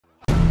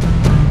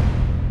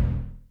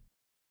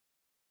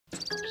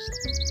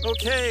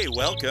Okay,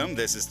 welcome.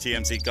 This is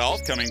TMZ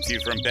Golf coming to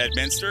you from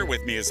Bedminster.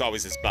 With me, as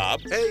always, is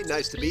Bob. Hey,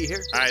 nice to be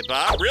here. Hi,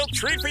 Bob. Real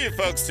treat for you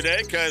folks today,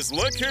 because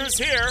look who's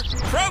here.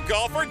 Pro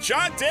golfer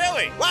John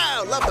Daly.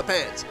 Wow, love the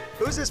pants.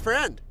 Who's his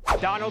friend?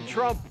 Donald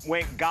Trump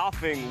went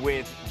golfing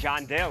with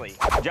John Daly.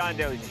 John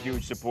Daly's a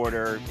huge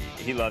supporter.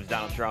 He loves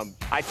Donald Trump.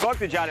 I talked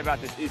to John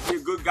about this. Is he a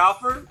good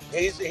golfer?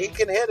 He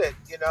can hit it,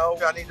 you know.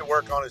 I need to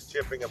work on his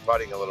chipping and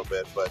putting a little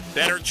bit, but...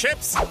 Better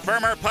chips,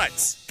 firmer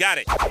putts. Got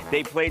it.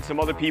 They played some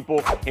other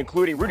people,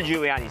 including Rudy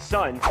Giuliani's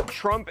son.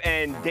 Trump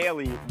and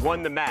Daly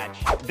won the match.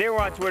 They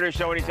were on Twitter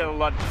showing each other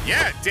love.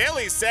 Yeah,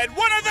 Daly said,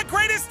 "One of the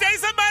greatest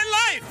days of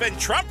my life." And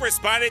Trump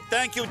responded,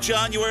 "Thank you,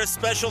 John. You are a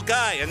special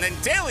guy." And then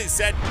Daly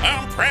said,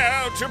 "I'm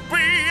proud to be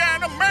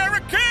an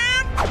American."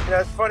 You know,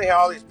 it's funny how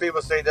all these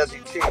people say, does he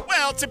cheat?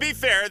 Well, to be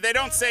fair, they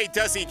don't say,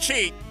 "Does he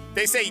cheat?"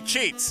 They say he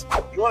cheats.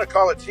 You want to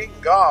call it cheating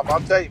golf,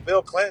 I'll tell you,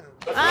 Bill Clinton.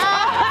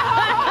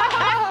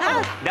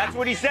 That's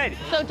what he said.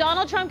 So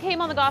Donald Trump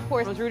came on the golf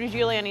course with Rudy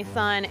Giuliani's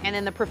son and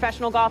then the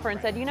professional golfer and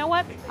said, you know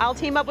what? I'll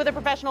team up with a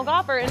professional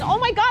golfer. And oh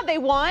my God, they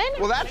won.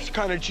 Well, that's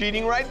kind of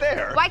cheating right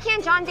there. Why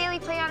can't John Daly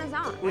play on his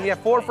own? When you have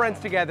 4 friends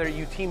together,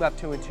 you team up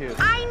 2 and 2.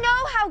 I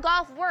know how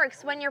golf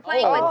works when you're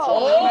playing with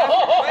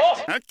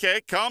teams.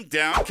 Okay, calm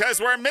down,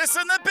 because we're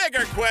missing the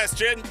bigger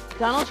question.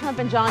 Donald Trump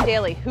and John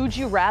Daly, who'd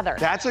you rather?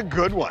 That's a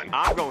good one.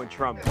 I'm going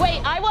Trump.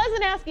 Wait, I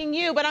wasn't asking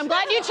you, but I'm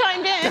glad you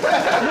chimed in.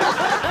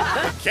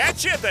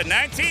 Catch you at the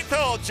 19th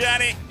hole,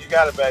 Johnny. You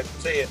got it, baby.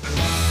 See it.